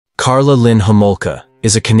Karla Lynn Homolka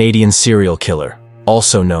is a Canadian serial killer,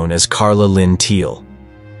 also known as Karla Lynn Teal.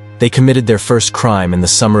 They committed their first crime in the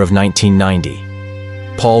summer of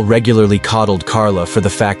 1990. Paul regularly coddled Karla for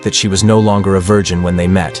the fact that she was no longer a virgin when they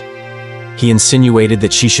met. He insinuated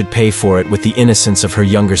that she should pay for it with the innocence of her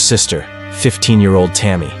younger sister, 15-year-old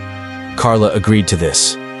Tammy. Karla agreed to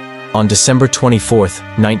this. On December 24,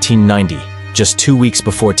 1990, just 2 weeks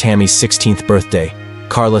before Tammy's 16th birthday,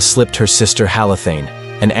 Karla slipped her sister halothane,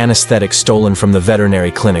 an anesthetic stolen from the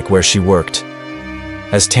veterinary clinic where she worked.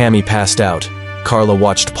 As Tammy passed out, Karla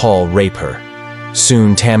watched Paul rape her.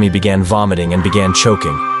 Soon Tammy began vomiting and began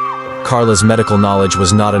choking. Karla's medical knowledge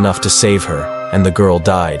was not enough to save her, and the girl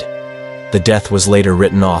died. The death was later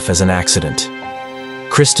written off as an accident.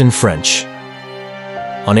 Kristen French.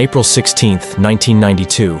 On April 16,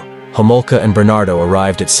 1992, Homolka and Bernardo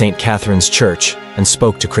arrived at St. Catherine's Church and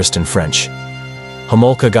spoke to Kristen French.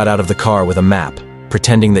 Homolka got out of the car with a map,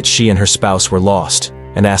 pretending that she and her spouse were lost,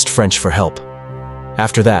 and asked French for help.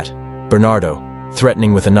 After that, Bernardo,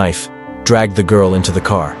 threatening with a knife, dragged the girl into the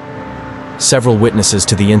car. Several witnesses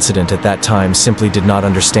to the incident at that time simply did not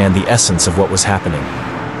understand the essence of what was happening.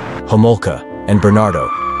 Homolka and Bernardo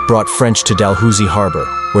brought French to Dalhousie Harbor,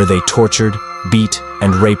 where they tortured, beat,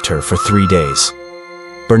 and raped her for 3 days.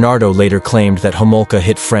 Bernardo later claimed that Homolka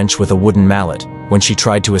hit French with a wooden mallet when she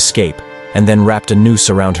tried to escape, and then wrapped a noose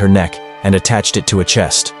around her neck and attached it to a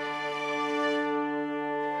chest.